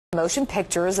Motion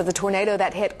pictures of the tornado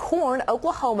that hit Corn,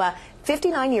 Oklahoma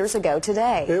 59 years ago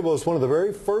today. It was one of the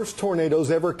very first tornadoes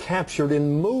ever captured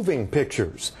in moving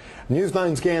pictures. News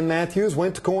 9's Gan Matthews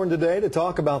went to Corn today to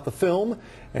talk about the film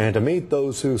and to meet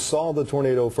those who saw the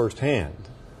tornado firsthand.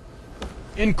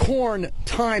 In Corn,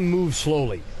 time moves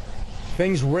slowly.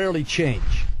 Things rarely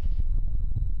change.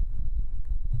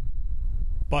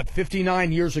 But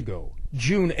 59 years ago,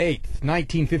 June 8th,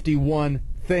 1951,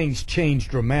 things changed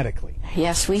dramatically.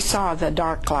 Yes, we saw the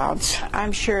dark clouds.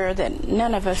 I'm sure that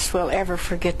none of us will ever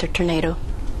forget the tornado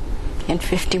in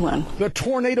 51. The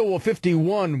tornado of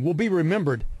 51 will be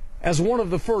remembered as one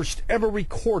of the first ever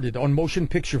recorded on motion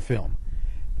picture film,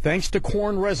 thanks to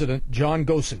Corn resident John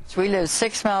Gosen. We lived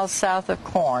 6 miles south of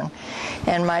Corn,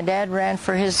 and my dad ran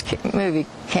for his movie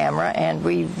camera, and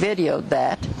we videoed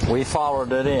that. We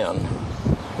followed it in.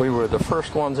 We were the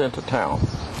first ones into town,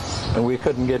 and we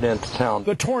couldn't get into town.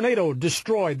 The tornado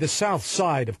destroyed the south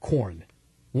side of Corn.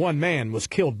 One man was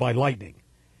killed by lightning.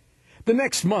 The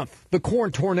next month, the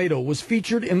Corn tornado was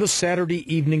featured in the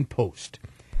Saturday Evening Post.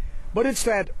 But it's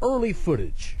that early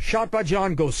footage, shot by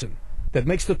John Gosen, that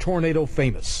makes the tornado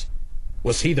famous.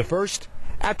 Was he the first?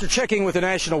 After checking with the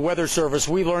National Weather Service,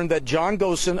 we learned that John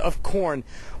Gosen of Corn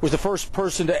was the first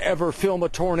person to ever film a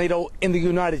tornado in the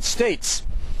United States.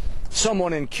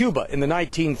 Someone in Cuba in the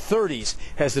 1930s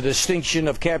has the distinction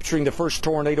of capturing the first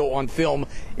tornado on film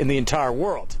in the entire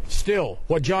world. Still,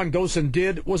 what John Gosen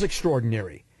did was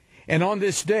extraordinary. And on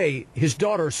this day, his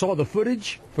daughter saw the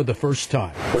footage for the first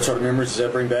time. What sort of memories does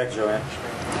that bring back, Joanne?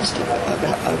 Just of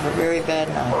a very bad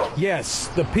night. Yes,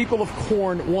 the people of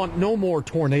Corn want no more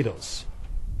tornadoes.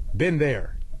 Been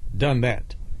there, done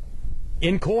that.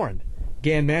 In Corn,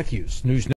 Gan Matthews, News 9.